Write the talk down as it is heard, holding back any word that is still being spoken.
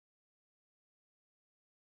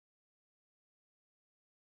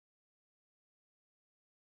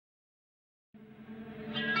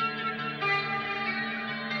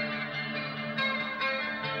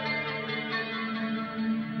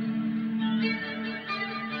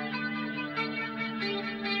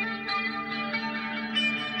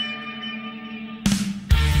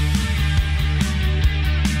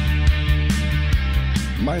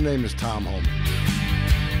My name is Tom Homan.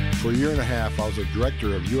 For a year and a half, I was a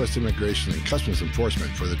director of U.S. Immigration and Customs Enforcement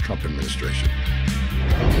for the Trump administration.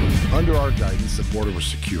 Under our guidance, the border was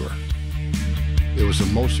secure. It was the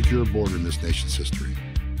most secure border in this nation's history.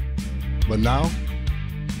 But now,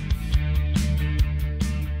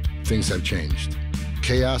 things have changed.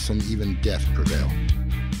 Chaos and even death prevail.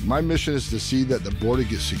 My mission is to see that the border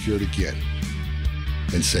gets secured again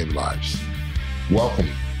and save lives. Welcome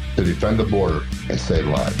to Defend the Border and Save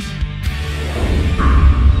Lives.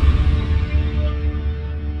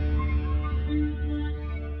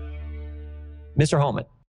 Mr. Homan,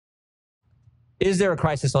 is there a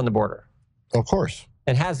crisis on the border? Of course.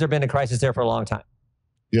 And has there been a crisis there for a long time?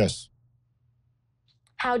 Yes.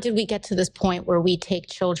 How did we get to this point where we take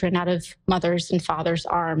children out of mothers' and fathers'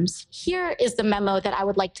 arms? Here is the memo that I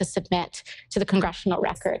would like to submit to the congressional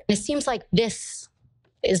record. It seems like this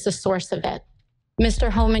is the source of it.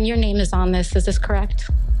 Mr. Homan, your name is on this. Is this correct?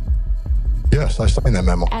 Yes, I signed that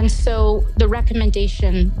memo. And so the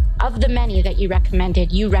recommendation of the many that you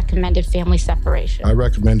recommended family separation. I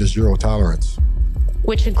recommended zero tolerance.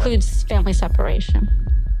 Which includes family separation.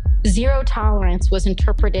 Zero tolerance was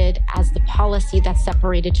interpreted as the policy that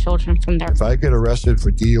separated children from their... If I get arrested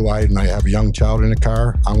for DUI and I have a young child in the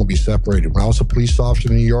car, I'm going to be separated. When I was a police officer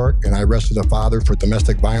in New York and I arrested a father for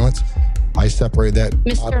domestic violence, I separated that.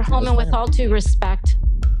 Mr. Homan, with all due respect,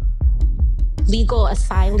 legal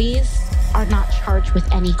asylees are not charged with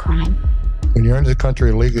any crime. When you're into the country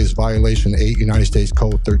illegally, it's violation 8 United States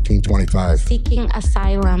Code 1325. Seeking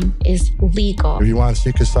asylum is legal. If you want to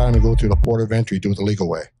seek asylum and go through the port of entry, do it the legal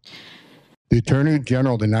way. The Attorney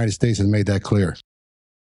General of the United States has made that clear.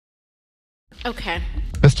 Okay.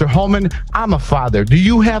 Mr. Homan, I'm a father. Do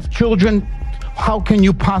you have children? How can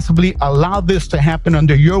you possibly allow this to happen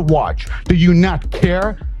under your watch? Do you not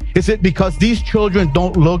care? Is it because these children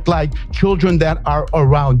don't look like children that are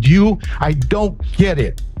around you? I don't get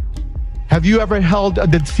it. Have you ever held a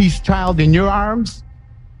deceased child in your arms?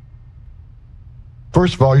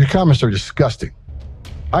 First of all, your comments are disgusting.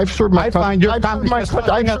 I've served my country for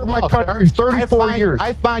 34 years.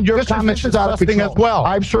 I find your comments disgusting as well.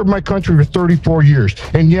 I've served my country for 34 years.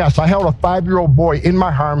 And yes, I held a 5-year-old boy in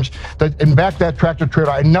my arms and back that tractor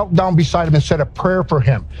trailer. I knelt down beside him and said a prayer for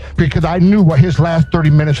him because I knew what his last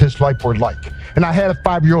 30 minutes of his life were like. And I had a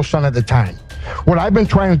 5-year-old son at the time. What I've been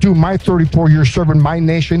trying to do my 34 years serving my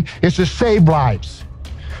nation is to save lives.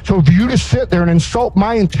 So for you to sit there and insult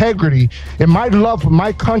my integrity and my love for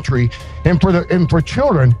my country and for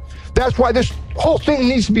children, that's why this whole thing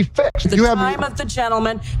needs to be fixed. The time of the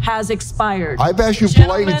gentleman has expired. I've asked you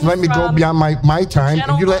politely to let me go beyond my time,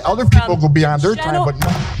 and you let other people go beyond their time,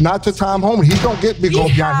 but not to Tom Homan. He don't get me go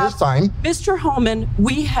beyond his time. Mr. Homan,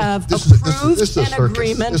 we have approved an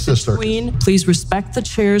agreement between. Please respect the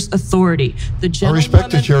chair's authority. The I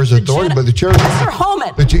respect the chair's authority, but the chair. Mr.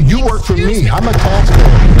 Homan, but you work for me. I'm a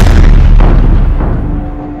taxpayer.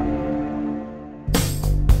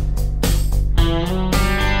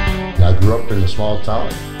 I grew up in a small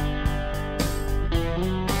town.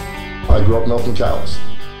 I grew up milking cows.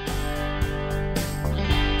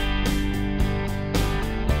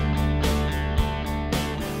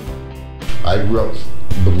 I grew up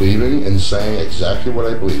believing and saying exactly what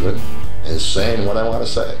I believe in and saying what I want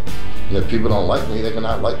to say. And if people don't like me, they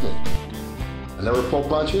cannot like me. I never pull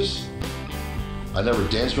punches. I never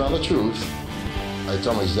dance around the truth. I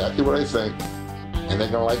tell them exactly what I think, and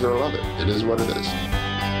they're gonna like it or love it. It is what it is.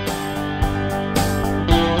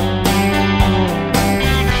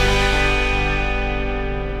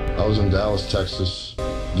 I was in Dallas, Texas,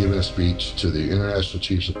 giving a speech to the International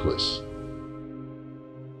Chiefs of Police.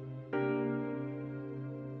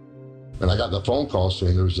 And I got the phone call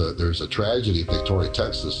saying there's a tragedy in Victoria,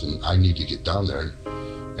 Texas, and I need to get down there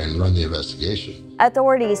and run the investigation.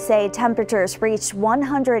 Authorities say temperatures reached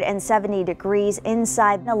 170 degrees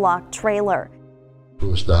inside the locked trailer. It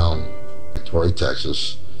was down Victoria,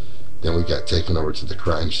 Texas. Then we got taken over to the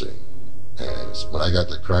crime scene. And when I got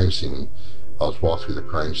to the crime scene, I was walked through the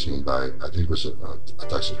crime scene by, I think it was a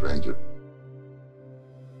Texas Ranger.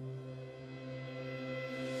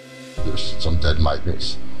 There's some dead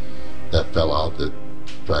migrants that fell out the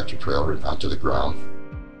tractor trailer and onto the ground.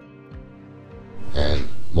 And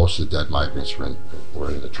most of the dead migrants were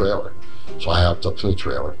in the trailer. So I hopped up to the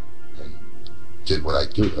trailer and did what I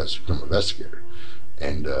do as a criminal investigator.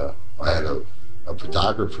 And I had a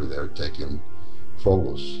photographer there taking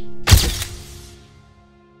photos.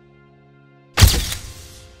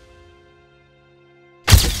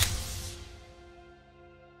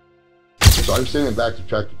 So I'm standing back to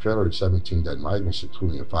tractor trailer with 17 dead migrants,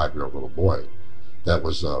 including a 5-year-old little boy that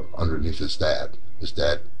was underneath his dad. His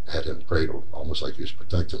dad had him cradled, almost like he was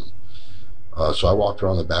protecting him. So I walked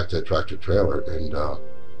around the back of that tractor trailer and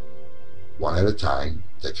one at a time,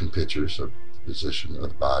 taking pictures of the position of the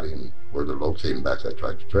body and where they're located back of that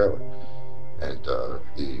tractor trailer. And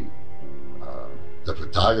the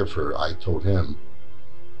photographer, I told him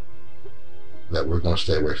that we're going to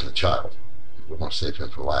stay away from the child. We're going to save him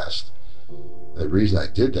for last. The reason I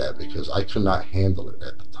did that, because I could not handle it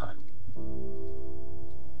at the time.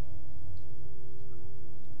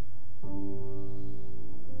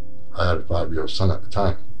 I had a 5-year-old son at the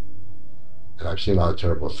time. And I've seen a lot of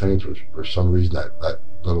terrible things. For some reason, that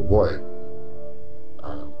little boy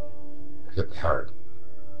hit me hard.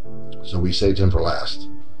 So we saved him for last.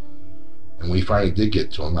 And we finally did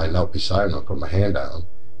get to him. I knelt beside him, I put my hand on him,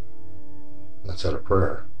 and said a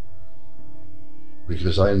prayer.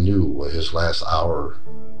 Because I knew what his last hour,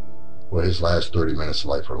 what his last 30 minutes of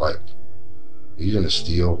life were like. He's in a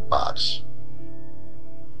steel box.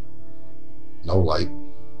 No light,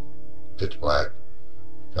 pitch black,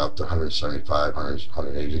 got up to 175,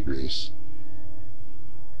 180 degrees.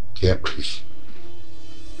 Can't breathe.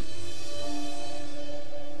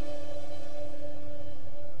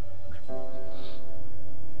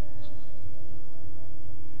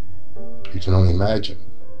 You can only imagine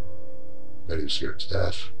that he was scared to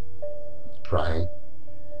death, crying,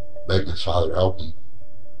 begging his father to help him.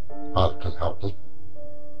 Father couldn't help him.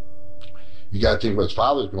 You got to think what his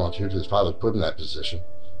father's going through, because his father put in that position.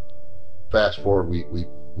 Fast forward,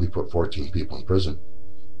 we put 14 people in prison,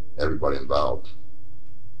 everybody involved.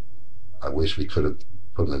 I wish we could have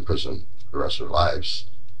put them in prison the rest of their lives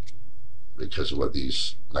because of what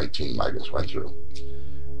these 19 migrants went through.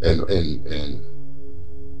 And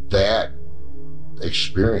that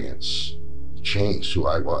experience changed who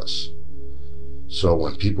I was. So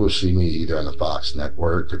when people see me either on the Fox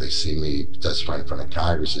network or they see me testifying in front of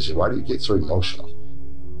Congress, they say, why do you get so emotional?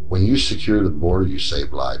 When you secure the border, you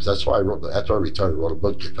save lives. That's why after I retired, I wrote a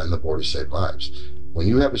book, Defend the Border, Save Lives. When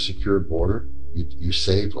you have a secure border, you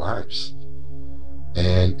save lives.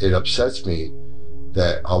 And it upsets me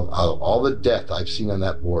that all the death I've seen on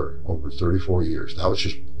that border over 34 years, that was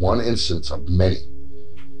just one instance of many.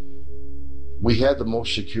 We had the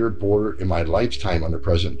most secured border in my lifetime under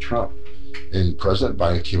President Trump. And President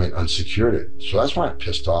Biden came in and unsecured it. So that's why I'm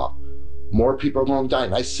pissed off. More people are going to die,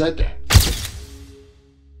 and I said that.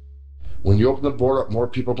 When you open the border up, more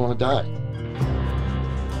people are going to die.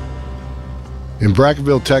 In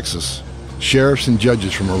Brackettville, Texas, sheriffs and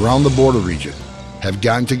judges from around the border region have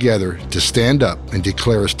gotten together to stand up and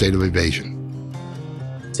declare a state of evasion.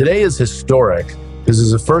 Today is historic. This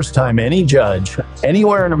is the first time any judge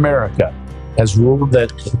anywhere in America has ruled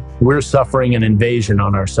that we're suffering an invasion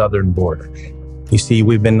on our southern border. You see,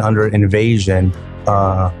 we've been under invasion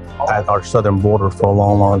at our southern border for a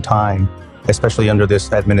long, long time, especially under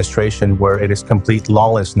this administration where it is complete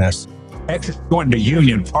lawlessness. Texas going to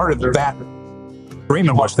union, part of that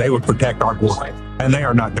agreement was they would protect our border, and they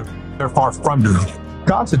are not doing it. They're far from doing it.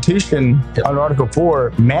 Constitution on Article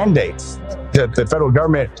 4 mandates that the federal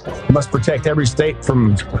government must protect every state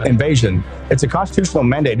from invasion. It's a constitutional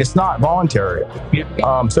mandate. It's not voluntary.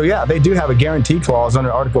 So yeah, they do have a guarantee clause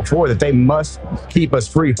under Article 4 that they must keep us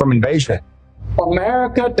free from invasion.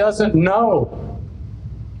 America doesn't know.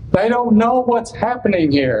 They don't know what's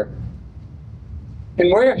happening here.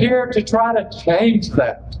 And we're here to try to change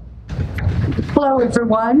that. Hello,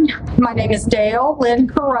 everyone. My name is Dale Lynn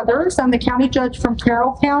Carruthers. I'm the county judge from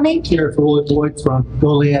Carroll County. Sheriff Lloyd from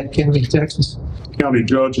Goliad County, Texas. County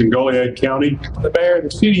judge in Goliad County. The mayor of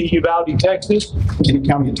the city of Uvalde, Texas. Kinney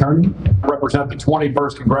County attorney. I represent the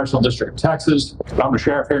 21st Congressional District of Texas. I'm the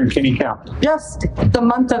sheriff here in Kinney County. Just the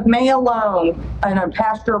month of May alone, and a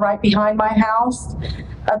pasture right behind my house,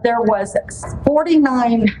 there was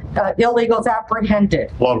 49 illegals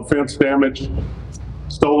apprehended. A lot of fence damage,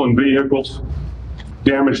 stolen vehicles,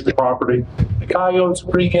 damage to property. The coyotes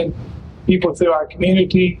bring in people through our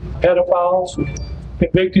community, pedophiles,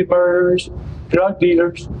 convicted murderers, drug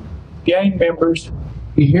dealers, gang members.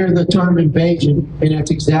 You hear the term invasion, and that's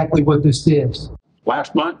exactly what this is.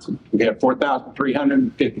 Last month, we had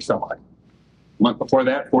 4,350 somebody. The month before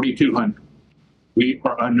that, 4,200. We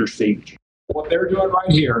are under siege. What they're doing right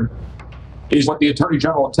here is what the Attorney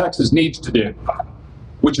General of Texas needs to do,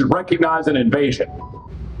 which is recognize an invasion.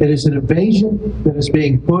 It is an invasion that is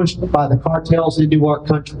being pushed by the cartels into our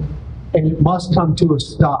country, and it must come to a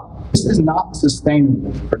stop. This is not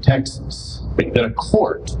sustainable for Texas. That a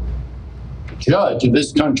court, a judge of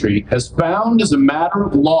this country, has found as a matter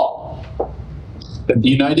of law that the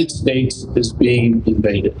United States is being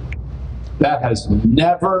invaded. That has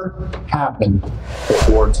never happened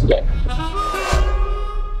before today.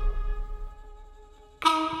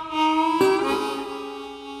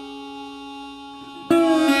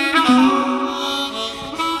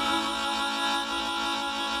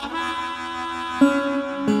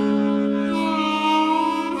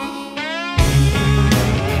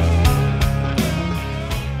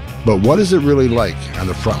 But what is it really like on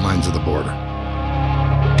the front lines of the border?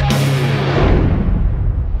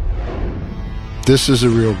 This is a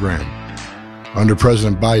Rio Grande. Under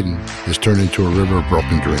President Biden, has turned into a river of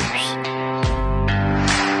broken dreams.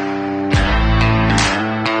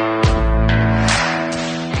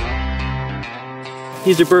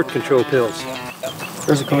 These are birth control pills.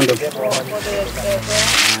 There's a condom.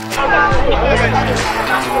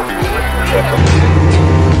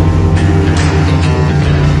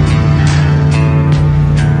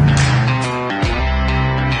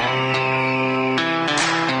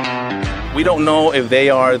 We don't know if they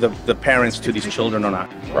are the parents to these children or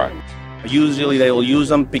not. Right. Usually they will use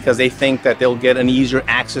them because they think that they'll get an easier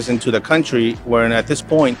access into the country, where at this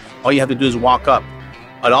point, all you have to do is walk up.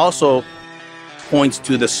 It also points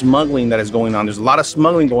to the smuggling that is going on. There's a lot of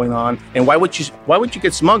smuggling going on. And why would you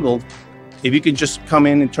get smuggled if you can just come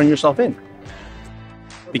in and turn yourself in?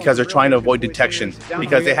 Because they're trying to avoid detection,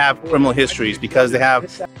 because they have criminal histories, because they have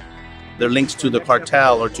their links to the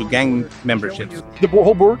cartel or to gang memberships. The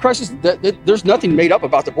whole border crisis, there's nothing made up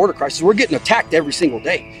about the border crisis. We're getting attacked every single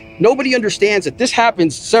day. Nobody understands that this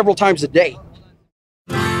happens several times a day.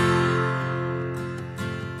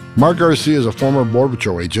 Mark Garcia is a former Border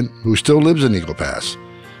Patrol agent who still lives in Eagle Pass.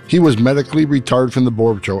 He was medically retired from the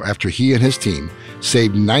Border Patrol after he and his team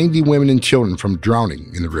saved 90 women and children from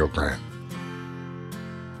drowning in the Rio Grande.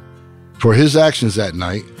 For his actions that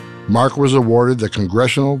night, Mark was awarded the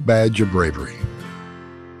Congressional Badge of Bravery.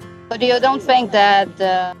 But you don't think that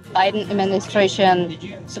the Biden administration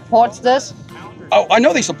supports this? Oh, I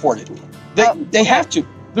know they support it. They have to.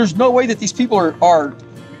 There's no way that these people are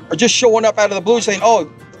just showing up out of the blue saying, oh,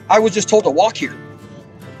 I was just told to walk here.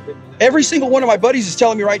 Every single one of my buddies is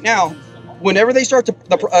telling me right now, whenever they start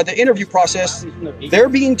the interview process, they're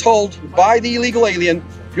being told by the illegal alien,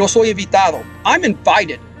 yo soy invitado. I'm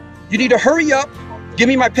invited. You need to hurry up, give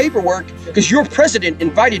me my paperwork, because your president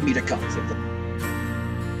invited me to come.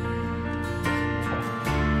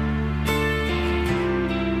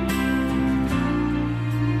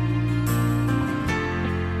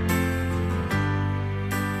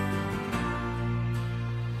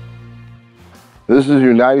 This is the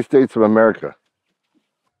United States of America.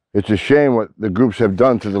 It's a shame what the groups have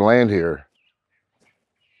done to the land here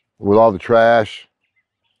with all the trash,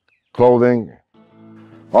 clothing.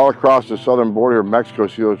 All across the southern border of Mexico,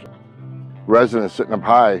 see those residents sitting up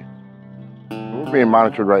high. We're being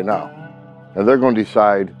monitored right now. And they're going to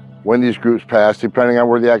decide when these groups pass, depending on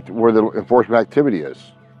where the enforcement activity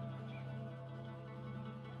is.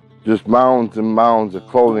 Just mounds and mounds of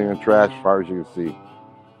clothing and trash as far as you can see.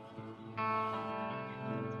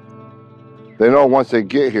 They know once they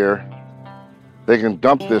get here, they can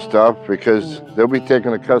dump this stuff because they'll be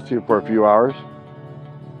taken into custody for a few hours.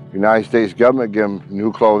 The United States government give them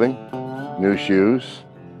new clothing, new shoes,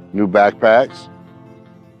 new backpacks,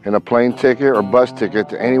 and a plane ticket or bus ticket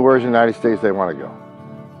to anywhere in the United States they want to go.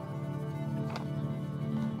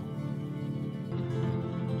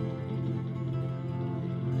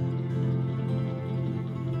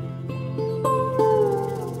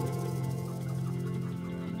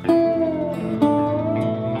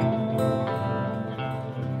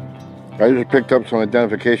 I just picked up some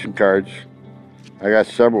identification cards. I got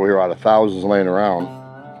several here out of thousands laying around.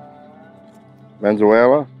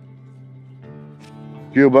 Venezuela,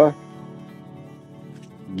 Cuba,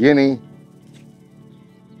 Guinea,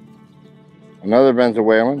 another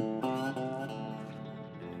Venezuelan,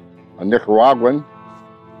 a Nicaraguan.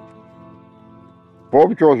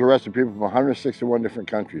 Border Patrol has arrested people from 161 different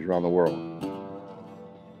countries around the world.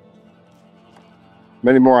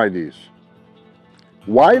 Many more IDs.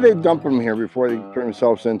 Why they dump them here before they turn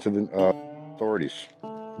themselves into the authorities?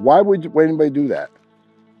 Why would anybody do that?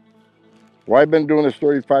 Well, I've been doing this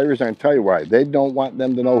 35 years, and I can tell you why. They don't want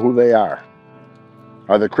them to know who they are.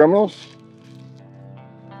 Are they criminals?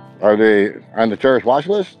 Are they on the terrorist watch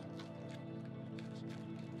list?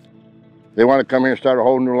 They want to come here and start a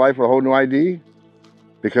whole new life with a whole new ID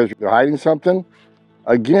because they're hiding something?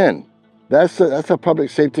 Again, that's a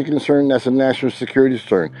public safety concern. That's a national security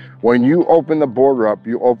concern. When you open the border up,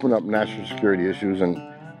 you open up national security issues, and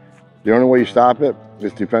the only way you stop it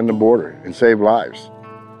is defend the border and save lives.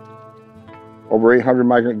 Over 800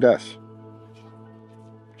 migrant deaths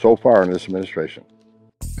so far in this administration.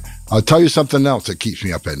 I'll tell you something else that keeps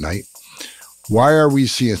me up at night. Why are we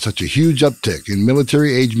seeing such a huge uptick in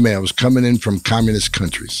military-age males coming in from communist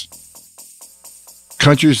countries?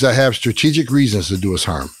 Countries that have strategic reasons to do us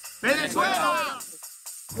harm.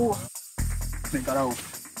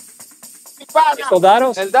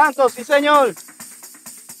 Soldados? El Danto, sí, señor.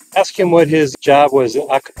 Ask him what his job was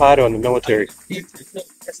occupado in the military.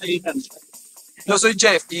 Yo soy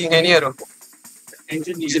chef y ingeniero.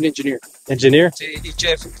 He's an engineer. Engineer? Sí, y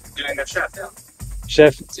chef.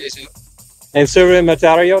 Chef? Sí, sí. And server in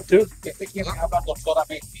Matario too?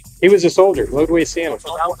 He was a soldier. What do we see him?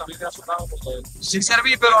 Sí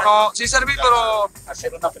serví, pero no. Sí serví, pero.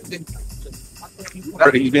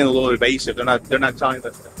 He's being a little evasive. They're not telling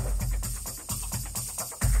us.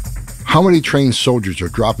 How many trained soldiers are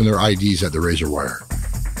dropping their IDs at the razor wire?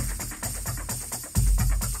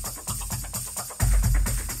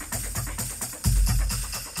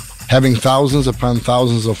 Having thousands upon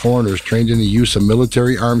thousands of foreigners trained in the use of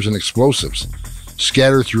military arms and explosives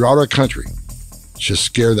scattered throughout our country should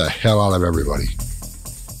scare the hell out of everybody.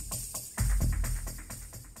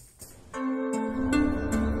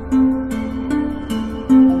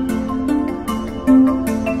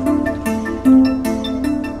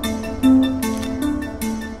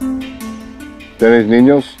 ¿Tenéis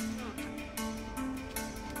niños?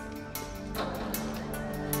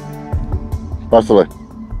 Pásale.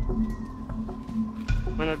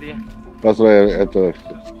 Buenos días. Pásale esto.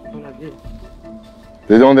 Buenos días.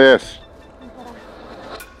 ¿De dónde es?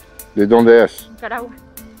 ¿De dónde es? Nicaragua.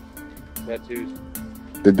 Tattoos.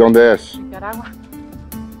 ¿De dónde es? Nicaragua.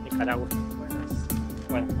 Nicaragua.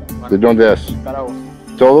 Buenas. ¿De dónde es? Nicaragua.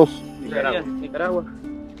 ¿Todos? Nicaragua. Nicaragua.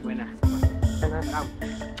 Buenas.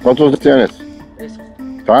 ¿Cuántos tienes?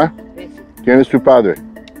 ¿Ah? ¿Quién es tu padre?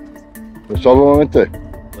 Solamente.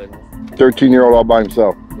 13-year-old all by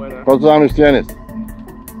himself. ¿Cuántos años tienes?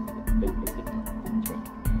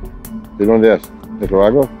 ¿De dónde es?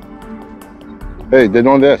 ¿Nicaragua? Hey, ¿de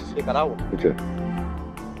dónde es? Nicaragua. Okay.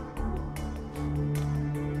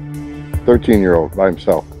 13-year-old by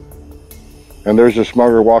himself. And there's a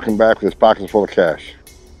smuggler walking back with his pockets full of cash.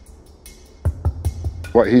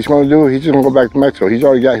 What he's going to do, he's just going to go back to Mexico. He's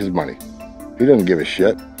already got his money. He doesn't give a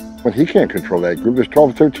shit. But he can't control that group. There's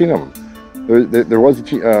 12 or 13 of them. There was a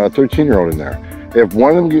 13-year-old in there. If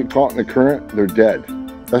one of them get caught in the current, they're dead.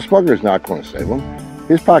 That smuggler's not going to save them.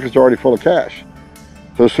 His pockets are already full of cash.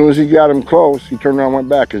 So as soon as he got him close, he turned around and went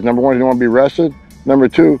back. Because number one, he didn't want to be arrested. Number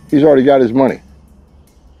two, he's already got his money.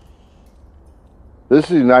 This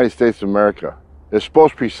is the United States of America. It's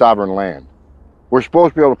supposed to be sovereign land. We're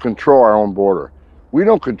supposed to be able to control our own border. We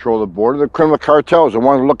don't control the border. The criminal cartels, the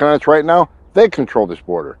ones looking at us right now, they control this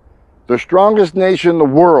border. The strongest nation in the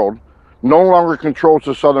world no longer controls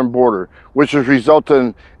the southern border, which has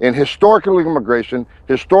resulted in historic illegal immigration,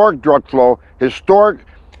 historic drug flow, historic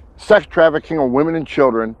sex trafficking of women and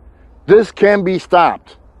children. This can be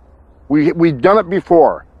stopped. We've done it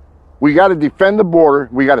before. We got to defend the border.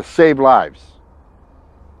 We got to save lives.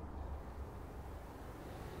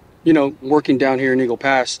 You know, working down here in Eagle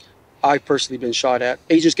Pass, I've personally been shot at.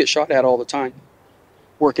 Agents get shot at all the time,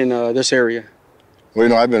 working this area. Well, you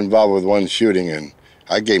know, I've been involved with one shooting, and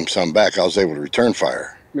I gave him some back. I was able to return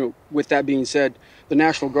fire. You know, with that being said, the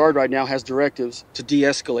National Guard right now has directives to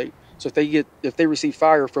de-escalate. So if they receive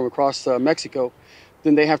fire from across Mexico,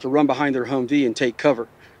 then they have to run behind their Humvee and take cover,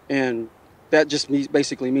 and that just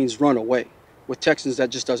basically means run away. With Texans,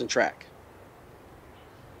 that just doesn't track.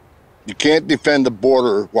 You can't defend the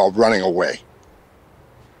border while running away.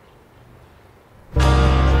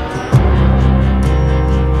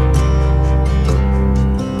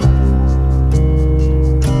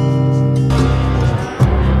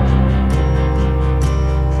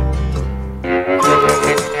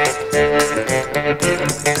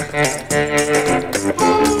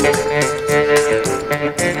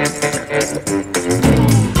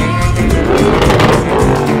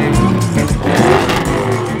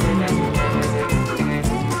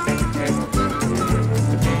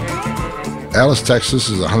 Dallas, Texas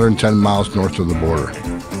is 110 miles north of the border,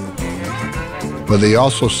 but they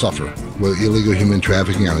also suffer with illegal human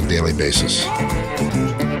trafficking on a daily basis.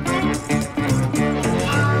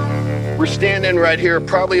 We're standing right here,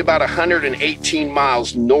 probably about 118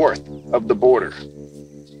 miles north of the border.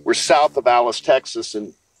 We're south of Dallas, Texas,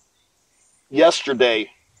 and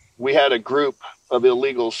yesterday we had a group of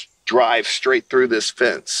illegals drive straight through this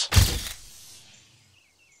fence.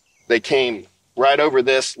 They came right over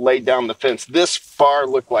this, laid down the fence. This far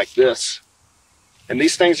looked like this. And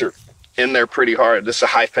these things are in there pretty hard. This is a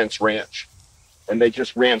high fence ranch. And they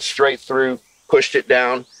just ran straight through, pushed it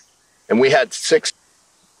down. And we had 6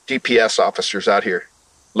 DPS officers out here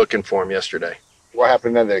looking for them yesterday. What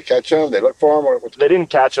happened then? Did they catch them? They looked for them? They didn't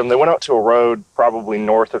catch them. They went out to a road probably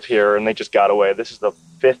north of here, and they just got away. This is the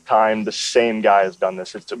 5th time the same guy has done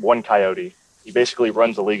this. It's one coyote. He basically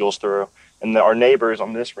runs illegals through. And our neighbors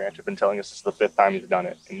on this ranch have been telling us this is the 5th time he's done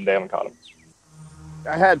it, and they haven't caught him.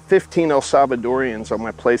 I had 15 El Salvadorians on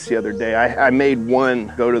my place the other day. I made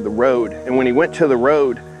one go to the road, and when he went to the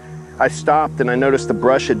road, I stopped and I noticed the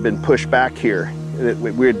brush had been pushed back here.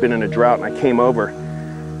 We had been in a drought, and I came over,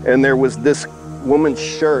 and there was this woman's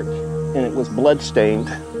shirt, and it was bloodstained,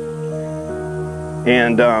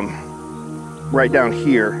 and right down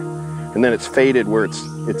here, and then it's faded where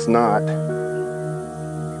it's not.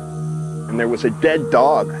 And there was a dead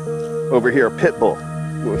dog over here, a pit bull,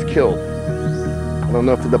 who was killed. I don't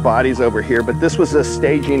know if the body's over here, but this was a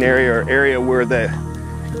staging area where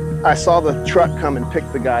I saw the truck come and pick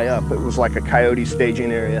the guy up. It was like a coyote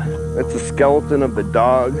staging area. That's the skeleton of the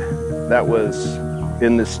dog that was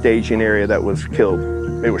in the staging area that was killed.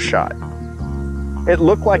 It was shot. It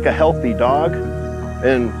looked like a healthy dog,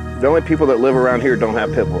 and the only people that live around here don't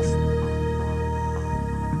have pit bulls.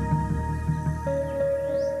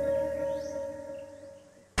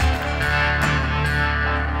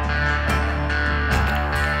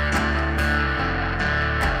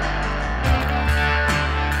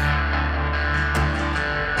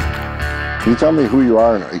 Can you tell me who you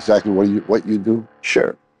are and exactly what you do?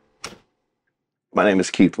 Sure. My name is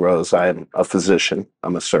Keith Rose. I am a physician.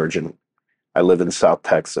 I'm a surgeon. I live in South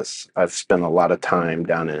Texas. I've spent a lot of time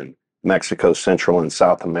down in Mexico, Central and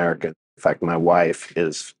South America. In fact, my wife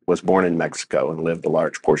was born in Mexico and lived a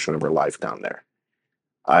large portion of her life down there.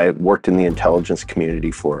 I worked in the intelligence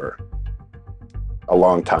community for a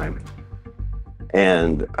long time.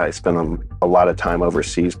 And I spent a lot of time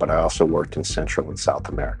overseas, but I also worked in Central and South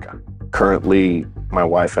America. Currently, my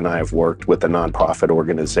wife and I have worked with a nonprofit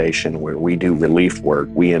organization where we do relief work.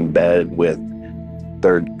 We embed with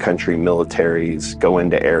third country militaries, go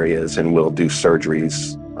into areas, and we'll do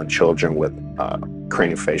surgeries on children with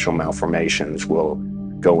craniofacial malformations. We'll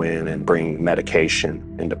go in and bring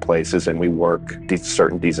medication into places, and we work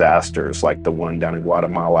certain disasters like the one down in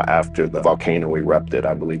Guatemala after the volcano erupted,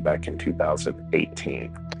 I believe back in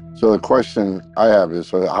 2018. So the question I have is,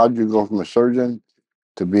 so how did you go from a surgeon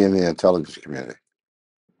to be in the intelligence community?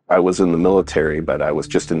 I was in the military, but I was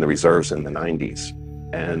just in the reserves in the 90s.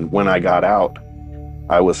 And when I got out,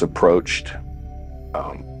 I was approached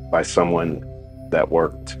by someone that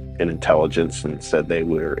worked in intelligence and said they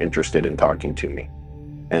were interested in talking to me.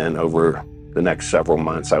 And over the next several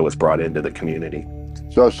months, I was brought into the community.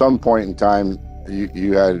 So at some point in time,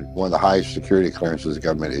 you had one of the highest security clearances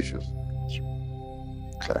government issues.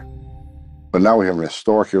 Okay. But now we have an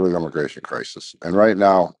historic illegal immigration crisis. And right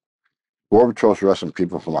now, Border Patrol's arresting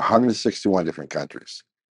people from 161 different countries.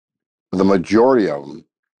 The majority of them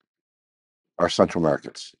are Central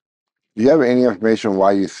Americans. Do you have any information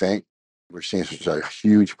why you think we're seeing such a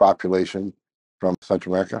huge population from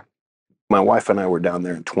Central America? My wife and I were down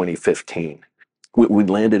there in 2015. We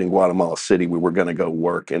landed in Guatemala City. We were going to go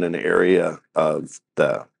work in an area of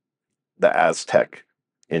the Aztec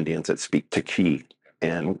Indians that speak Tequí.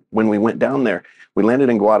 And when we went down there, we landed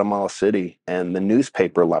in Guatemala City, and the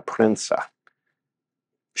newspaper La Prensa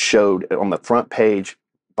showed on the front page,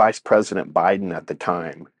 Vice President Biden at the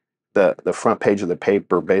time, the front page of the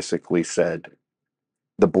paper basically said,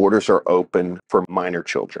 the borders are open for minor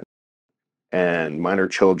children. And minor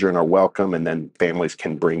children are welcome, and then families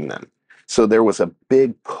can bring them. So there was a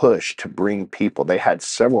big push to bring people. They had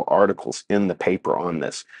several articles in the paper on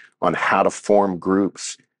this, on how to form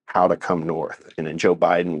groups, how to come north. And then Joe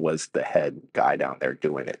Biden was the head guy down there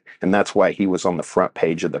doing it. And that's why he was on the front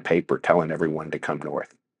page of the paper telling everyone to come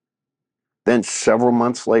north. Then several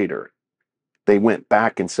months later, they went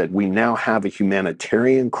back and said, we now have a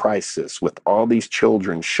humanitarian crisis with all these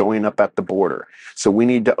children showing up at the border. So we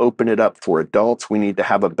need to open it up for adults. We need to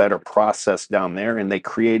have a better process down there. And they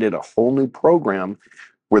created a whole new program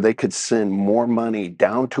where they could send more money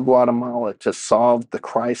down to Guatemala to solve the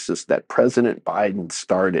crisis that President Biden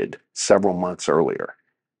started several months earlier.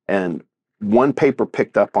 And one paper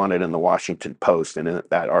picked up on it in the Washington Post, and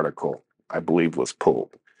that article, I believe, was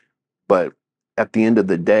pulled. But at the end of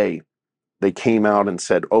the day, they came out and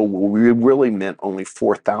said, oh, well, we really meant only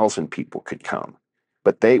 4,000 people could come.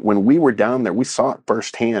 But when we were down there, we saw it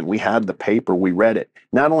firsthand. We had the paper, we read it.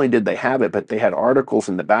 Not only did they have it, but they had articles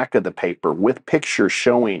in the back of the paper with pictures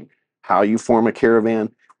showing how you form a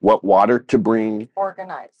caravan, what water to bring.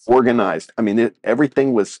 Organized. I mean,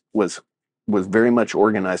 everything was very much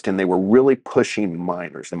organized, and they were really pushing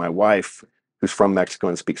minors. And my wife, who's from Mexico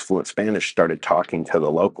and speaks fluent Spanish, started talking to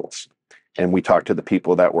the locals. And we talked to the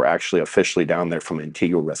people that were actually officially down there from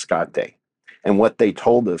Antigua Rescate. And what they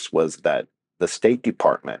told us was that the State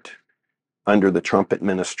Department, under the Trump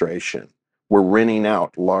administration, were renting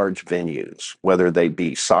out large venues, whether they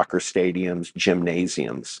be soccer stadiums,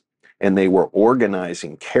 gymnasiums, and they were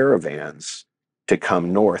organizing caravans to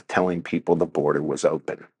come north, telling people the border was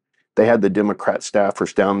open. They had the Democrat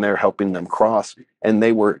staffers down there helping them cross, and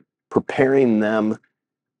they were preparing them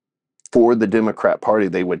for the Democrat Party,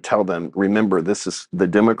 they would tell them, remember, this is the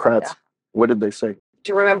Democrats. Yeah. What did they say?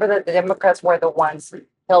 Do you remember that the Democrats were the ones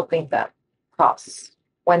helping them cross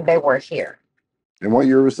when they were here? And what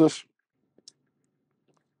year was this?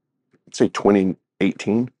 I'd say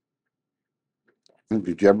 2018.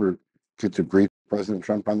 Did you ever get to brief President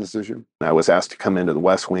Trump on this issue? I was asked to come into the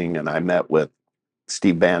West Wing, and I met with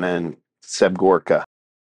Steve Bannon, Seb Gorka.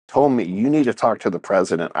 Told me, you need to talk to the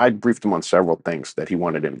president. I briefed him on several things that he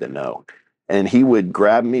wanted him to know. And he would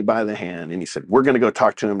grab me by the hand, and he said, we're going to go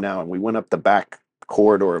talk to him now. And we went up the back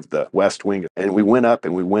corridor of the West Wing, and we went up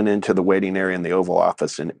and we went into the waiting area in the Oval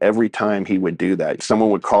Office. And every time he would do that, someone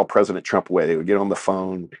would call President Trump away. They would get on the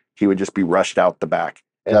phone. He would just be rushed out the back.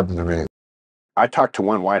 It happened to me. I talked to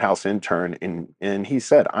one White House intern, and he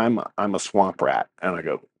said, I'm a swamp rat. And I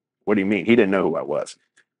go, what do you mean? He didn't know who I was.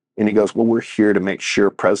 And he goes, well, we're here to make sure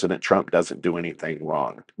President Trump doesn't do anything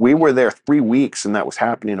wrong. We were there 3 weeks, and that was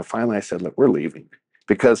happening. And finally, I said, look, we're leaving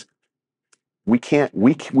because we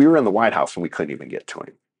were in the White House, and we couldn't even get to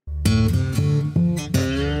him.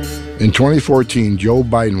 In 2014, Joe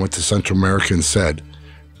Biden went to Central America and said,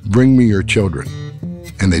 bring me your children.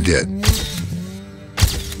 And they did.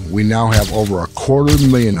 We now have over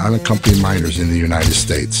 250,000 unaccompanied minors in the United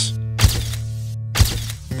States.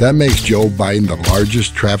 That makes Joe Biden the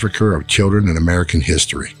largest trafficker of children in American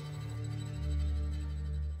history.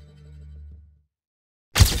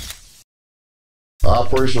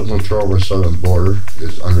 Operational control of our southern border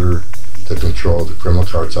is under the control of the criminal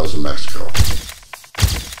cartels in Mexico.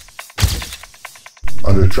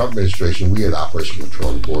 Under the Trump administration, we had operational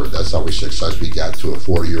control of the border. That's how we successfully got to a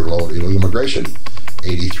 40-year low illegal immigration,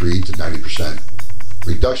 83 to 90%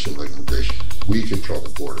 reduction of illegal immigration. We control the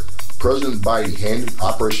border. President Biden handed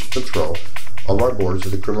operational control of our borders to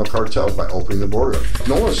the criminal cartels by opening the border.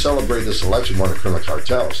 No one celebrated this election more than criminal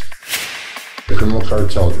cartels. The criminal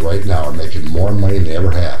cartels right now are making more money than they ever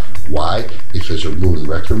have. Why? Because they're moving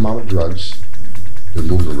record amount of drugs. They're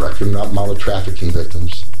moving record amount of trafficking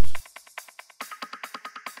victims.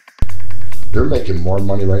 They're making more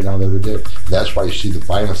money right now than they ever did. That's why you see the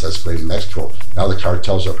violence escalating in Mexico. Now the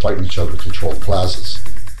cartels are fighting each other to control plazas.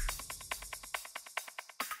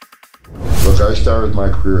 Look, I started my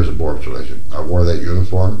career as a border patrol agent. I wore that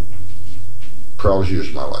uniform proudest years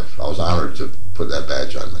of my life. I was honored to put that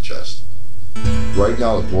badge on my chest. Right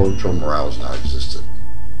now, the Border Patrol morale is non-existent.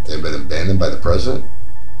 They've been abandoned by the President.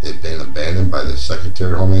 They've been abandoned by the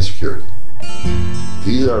Secretary of Homeland Security.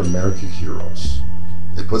 These are American heroes.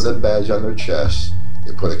 They put that badge on their chest,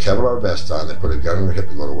 they put a Kevlar vest on, they put a gun on their hip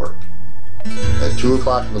to go to work. At 2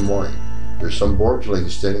 o'clock in the morning, there's some border patrol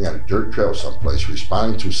agent standing on a dirt trail someplace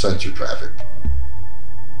responding to sensor traffic.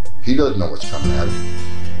 He doesn't know what's coming at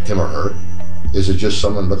him or her. Is it just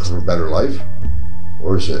someone looking for a better life?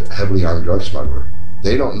 Or is it a heavily armed drug smuggler?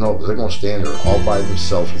 They don't know, but they're going to stand there all by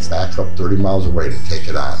themselves and back up 30 miles away to take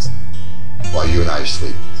it on while you and I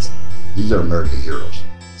sleep. These are American heroes.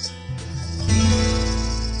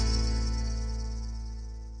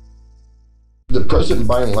 The President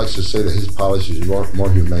Biden likes to say that his policies are more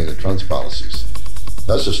humane than Trump's policies.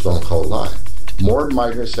 That's a stone cold lie. More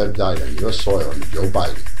migrants have died on U.S. soil under Joe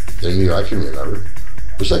Biden than I can remember.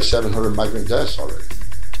 There's like 700 migrant deaths already.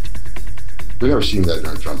 We've never seen that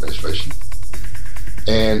during the Trump administration.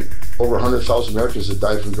 And over 100,000 Americans have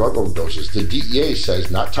died from drug overdoses. The DEA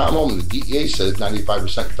says, not Tom Homan, the DEA says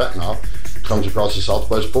 95% fentanyl comes across the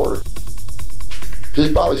southwest border.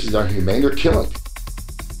 His policies aren't humane, they're killing people.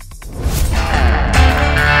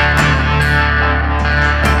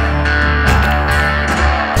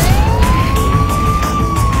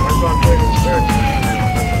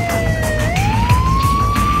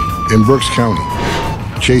 In Berks County,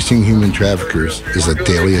 chasing human traffickers is a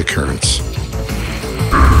daily occurrence.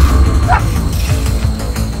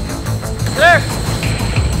 There!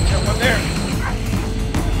 Got one there.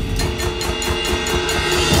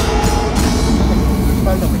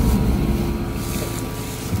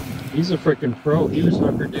 He's a freaking pro. He was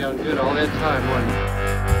hunkered down good all that time, wasn't he?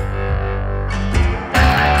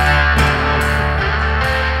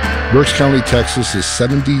 Berks County, Texas is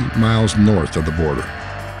 70 miles north of the border.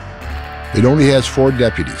 It only has 4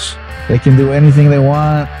 deputies. They can do anything they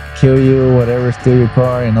want, kill you, whatever, steal your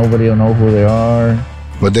car, and nobody will know who they are.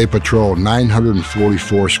 But they patrol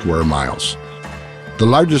 944 square miles. The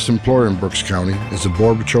largest employer in Berks County is the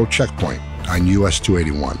Border Patrol checkpoint on US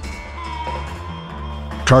 281.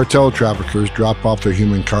 Cartel traffickers drop off their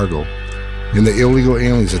human cargo, and the illegal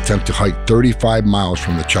aliens attempt to hike 35 miles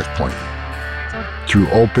from the checkpoint through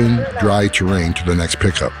open, dry terrain to the next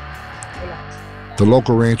pickup. The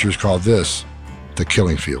local ranchers call this the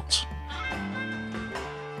killing fields.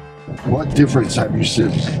 What difference have you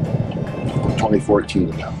seen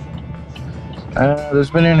 2014 to now?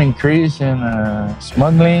 There's been an increase in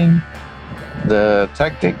smuggling. The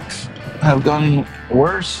tactics have gone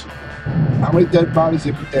worse. How many dead bodies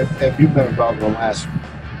have you been involved in the last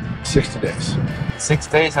 60 days? 6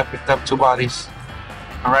 days, I picked up 2 bodies.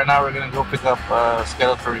 And right now we're gonna go pick up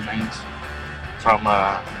skeletal remains from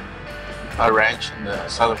a ranch in the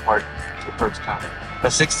southern part of Berks County. A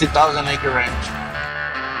 60,000-acre ranch.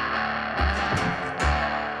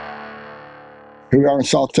 Here we are in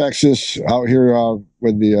South Texas, out here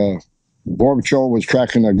with the Border Patrol was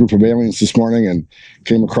tracking a group of aliens this morning and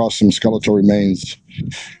came across some skeletal remains.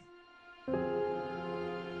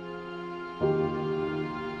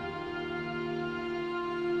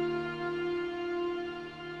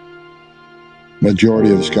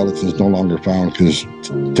 Majority of the skeletons no longer found because it's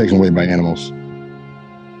taken away by animals.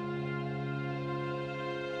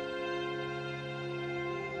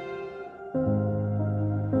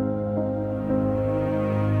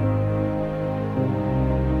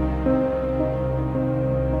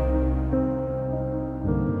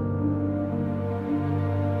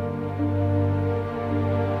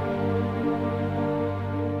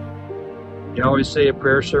 You always say a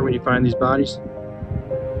prayer, sir, when you find these bodies?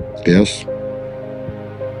 Yes.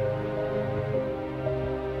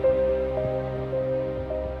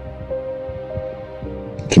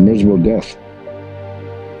 It's a miserable death.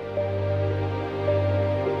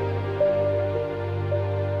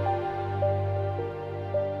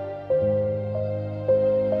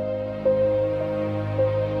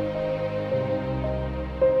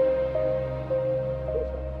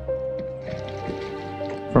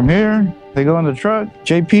 From here, they go in the truck,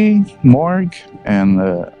 JP, morgue, and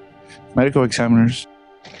medical examiners.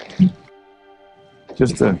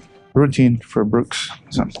 Just a routine for Brooks.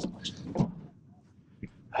 So.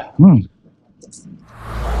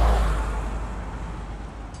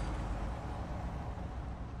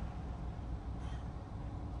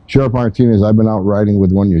 Sheriff Martinez, I've been out riding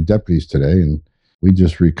with one of your deputies today, and we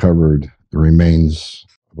just recovered the remains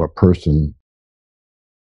of a person.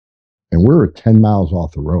 And we're 10 miles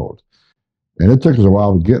off the road. And it took us a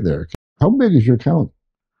while to get there. How big is your county?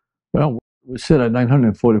 Well, we sit at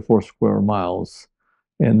 944 square miles.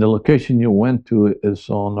 And the location you went to is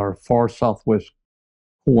on our far southwest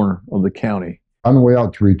corner of the county. On the way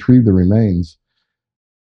out to retrieve the remains,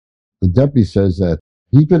 the deputy says that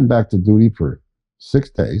he's been back to duty for 6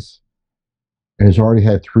 days and has already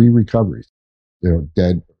had 3 recoveries. They're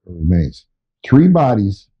dead remains. 3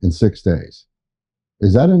 bodies in 6 days.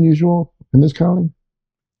 Is that unusual in this county?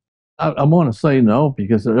 I want to say no,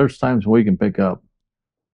 because there's times we can pick up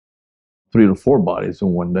 3 to 4 bodies in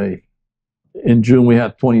one day. In June, we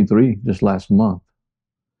had 23 just last month.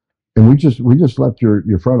 And we just left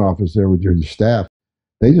your front office there with your staff.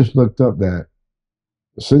 They just looked up that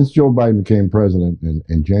since Joe Biden became president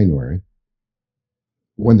in January,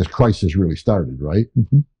 when this crisis really started, right?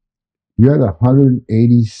 Mm-hmm. You had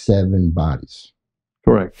 187 bodies.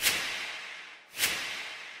 Correct.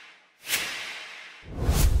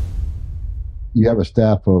 You have a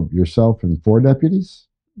staff of yourself and 4 deputies?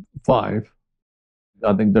 5.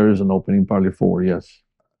 I think there is an opening, probably 4, yes.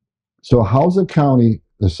 So how's a county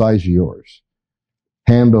the size of yours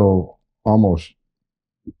handle almost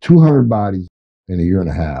 200 bodies in a year and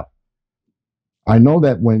a half? I know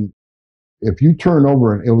that if you turn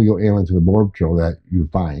over an illegal alien to the Border Patrol that you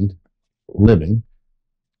find living,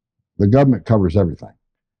 the government covers everything.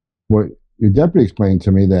 What your deputy explained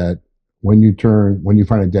to me that when you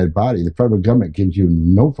find a dead body, the federal government gives you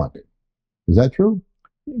no funding. Is that true?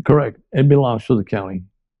 Correct. It belongs to the county.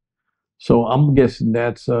 So I'm guessing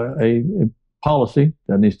that's a policy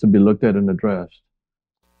that needs to be looked at and addressed.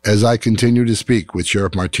 As I continue to speak with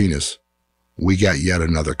Sheriff Martinez, we got yet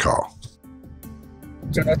another call.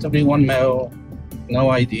 Turned out to be one male,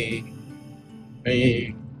 no ID.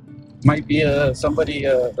 He might be somebody,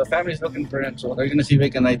 the family's looking for him, so they're going to see if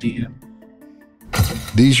they can ID him.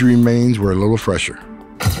 These remains were a little fresher.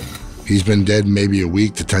 He's been dead maybe a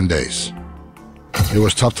week to 10 days. It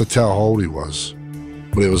was tough to tell how old he was,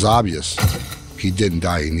 but it was obvious he didn't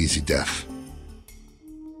die an easy death.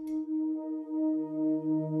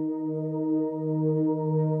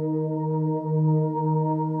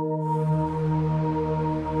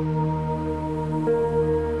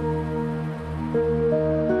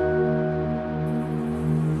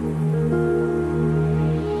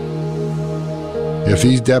 If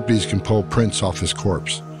these deputies can pull prints off his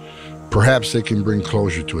corpse, perhaps they can bring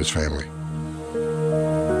closure to his family.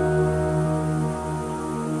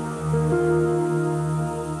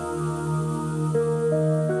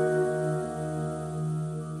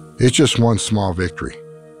 It's just one small victory,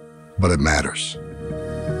 but it matters.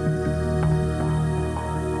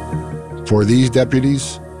 For these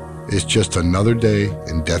deputies, it's just another day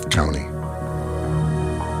in Death County.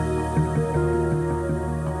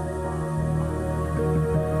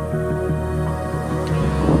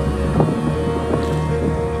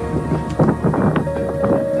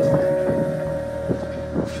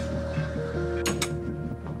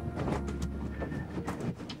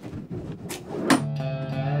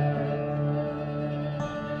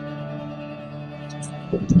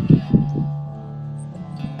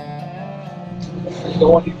 The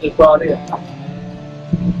one you just brought in.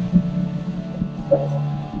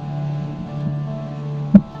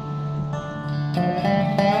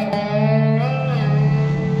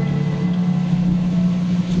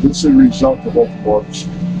 This is a result of both wars.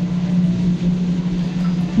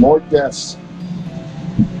 More deaths.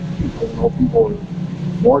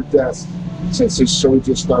 More deaths since this surge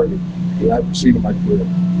just started than I've seen in my career.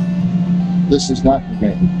 This is not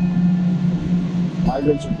humane.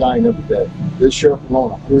 Migrants are dying every day. This sheriff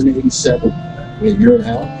alone, 187 in a year and a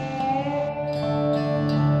half.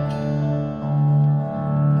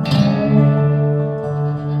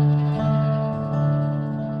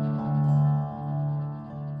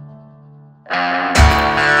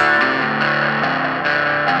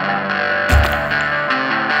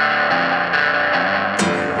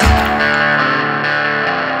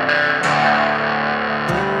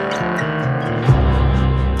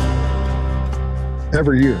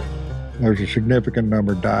 Every year, there's a significant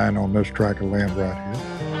number dying on this tract of land right here.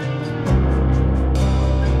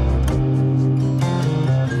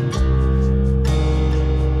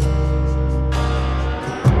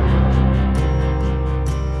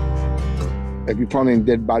 Have you found any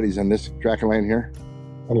dead bodies on this tract of land here?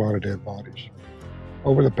 A lot of dead bodies.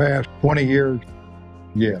 Over the past 20 years,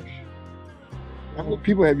 yes. How many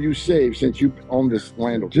people have you saved since you owned this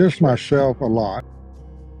land? Just myself, a lot.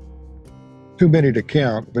 Too many to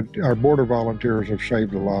count, but our border volunteers have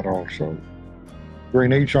saved a lot also.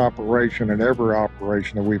 During each operation and every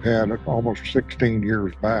operation that we've had almost 16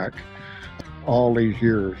 years back, all these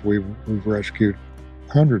years we've rescued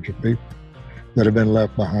hundreds of people that have been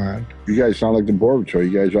left behind. You guys sound like the Border Patrol.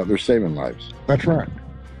 You guys are out there saving lives. That's right.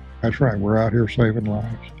 That's right. We're out here saving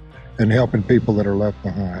lives and helping people that are left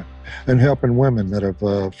behind and helping women that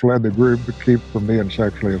have fled the group to keep from being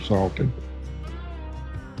sexually assaulted.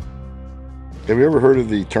 Have you ever heard of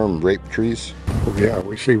the term rape trees? Oh, yeah,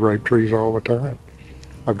 we see rape trees all the time.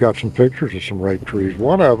 I've got some pictures of some rape trees.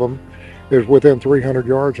 One of them is within 300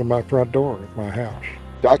 yards of my front door at my house.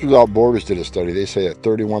 Doctors Without Borders did a study. They say that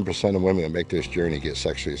 31% of women that make this journey get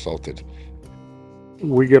sexually assaulted.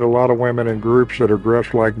 We get a lot of women in groups that are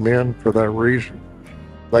dressed like men for that reason.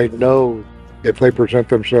 They know if they present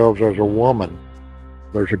themselves as a woman,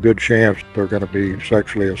 there's a good chance they're going to be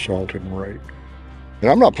sexually assaulted and raped. And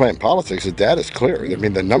I'm not playing politics. The data is clear. I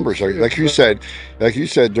mean, the numbers are, like you said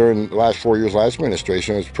during the last 4 years, last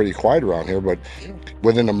administration, it was pretty quiet around here, but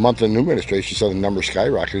within a month of the new administration, you saw the numbers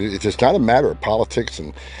skyrocket. It's just not a matter of politics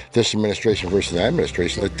and this administration versus that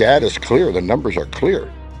administration. The data is clear. The numbers are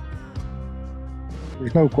clear.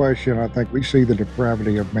 There's no question. I think we see the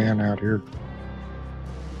depravity of man out here.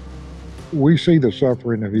 We see the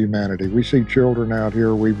suffering of humanity. We see children out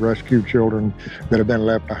here. We've rescued children that have been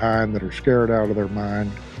left behind, that are scared out of their mind.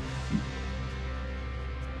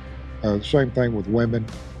 The same thing with women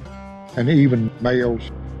and even males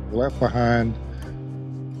left behind.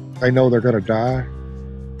 They know they're going to die.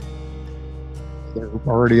 They're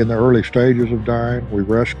already in the early stages of dying. We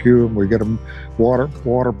rescue them. We get them water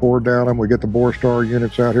poured down them. We get the Borstar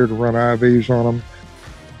units out here to run IVs on them.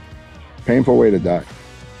 Painful way to die.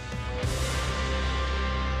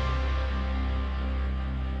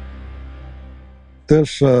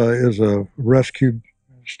 This is a rescue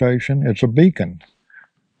station. It's a beacon.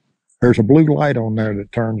 There's a blue light on there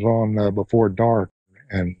that turns on before dark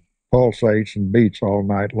and pulsates and beats all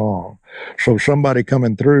night long. So somebody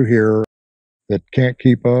coming through here that can't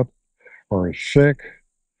keep up or is sick,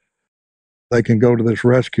 they can go to this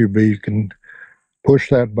rescue beacon, push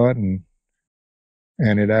that button,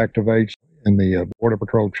 and it activates in the Border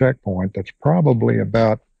Patrol checkpoint that's probably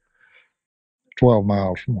about 12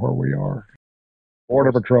 miles from where we are.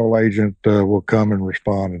 Border Patrol agent will come and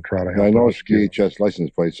respond and try to help. I know it's DHS license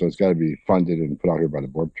plate, so it's got to be funded and put out here by the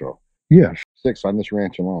Border Patrol. Yes. 6 on this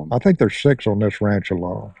ranch alone. I think there's 6 on this ranch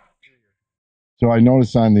alone. So I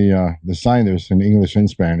noticed on the sign there's in English and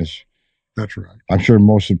Spanish. That's right. I'm sure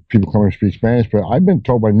most of the people come here speak Spanish, but I've been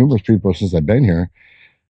told by numerous people since I've been here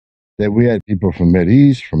that we had people from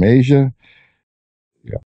Mideast, from Asia.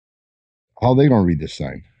 Yeah. How are they going to read this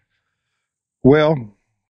sign? Well,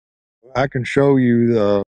 I can show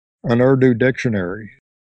you an Urdu dictionary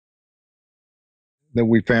that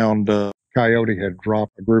we found coyote had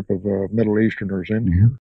dropped a group of Middle Easterners in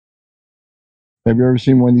here. Have you ever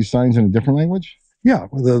seen one of these signs in a different language? Yeah,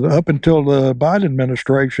 up until the Biden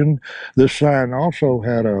administration, this sign also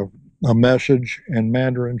had a message in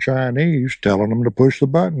Mandarin Chinese telling them to push the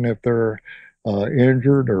button if they're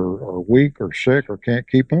injured or weak or sick or can't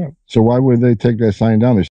keep up. So why would they take that sign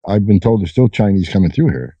down? I've been told there's still Chinese coming through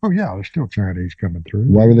here. Oh yeah, there's still Chinese coming through.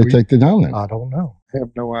 Why would they take it down then? I don't know. I have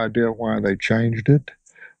no idea why they changed it.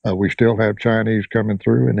 We still have Chinese coming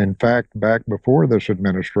through. And in fact, back before this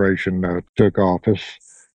administration took office,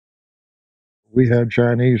 we had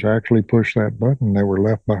Chinese actually push that button. They were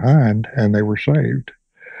left behind and they were saved.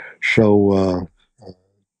 So,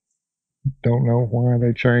 don't know why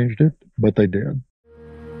they changed it, but they did.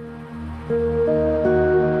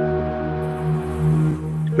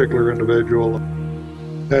 Particular individual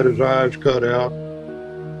had his eyes cut out.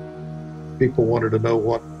 People wanted to know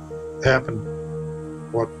what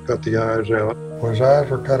happened, what cut the eyes out. Well, his eyes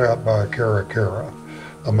were cut out by a caracara,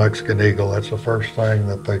 a Mexican eagle. That's the first thing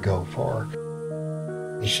that they go for.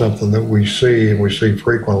 It's something that we see, and we see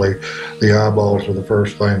frequently. The eyeballs are the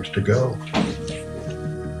first things to go.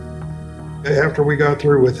 After we got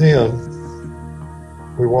through with him,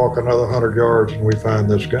 we walk another 100 yards and we find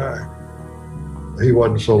this guy. He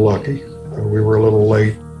wasn't so lucky. We were a little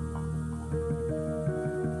late.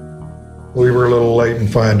 We were a little late in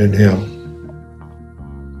finding him.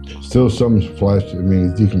 Still some flesh, I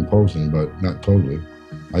mean, he's decomposing, but not totally.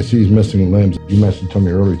 I see he's missing limbs. You told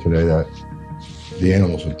me earlier today that the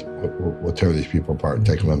animals will tear these people apart and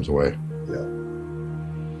take limbs away. Yeah.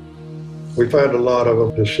 We find a lot of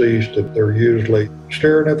them deceased that they're usually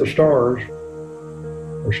staring at the stars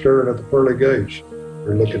or staring at the pearly gates.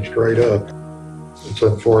 They're looking straight up. It's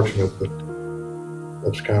unfortunate, but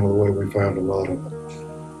that's kind of the way we found a lot of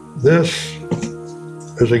them. This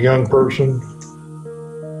is a young person.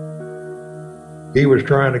 He was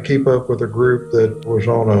trying to keep up with a group that was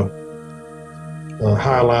on a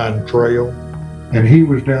highline trail. And he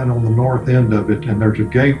was down on the north end of it, and there's a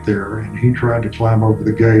gate there, and he tried to climb over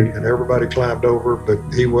the gate, and everybody climbed over, but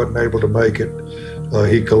he wasn't able to make it.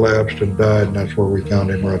 He collapsed and died, and that's where we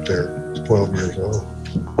found him right there. He's 12 years old.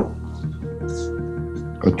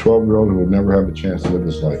 A 12-year-old who would never have a chance to live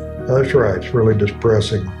this life. That's right. It's really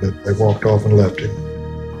depressing that they walked off and left him.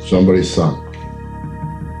 Somebody's son.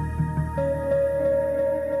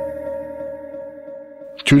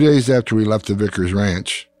 Two days after we left the Vickers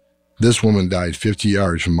Ranch, this woman died 50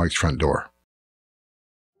 yards from Mike's front door.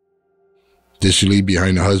 Did she leave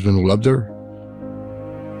behind a husband who loved her?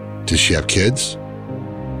 Did she have kids?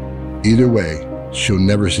 Either way, she'll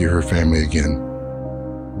never see her family again.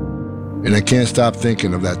 And I can't stop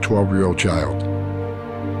thinking of that 12-year-old child.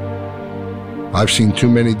 I've seen too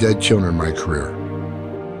many dead children in my career.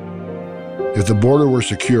 If the border were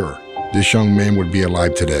secure, this young man would be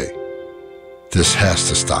alive today. This has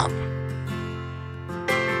to stop.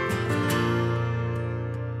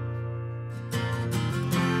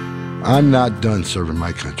 I'm not done serving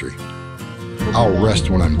my country. I'll rest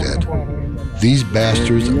when I'm dead. These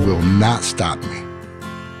bastards will not stop me.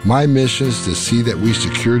 My mission is to see that we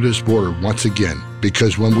secure this border once again,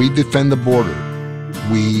 because when we defend the border,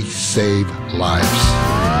 we save lives.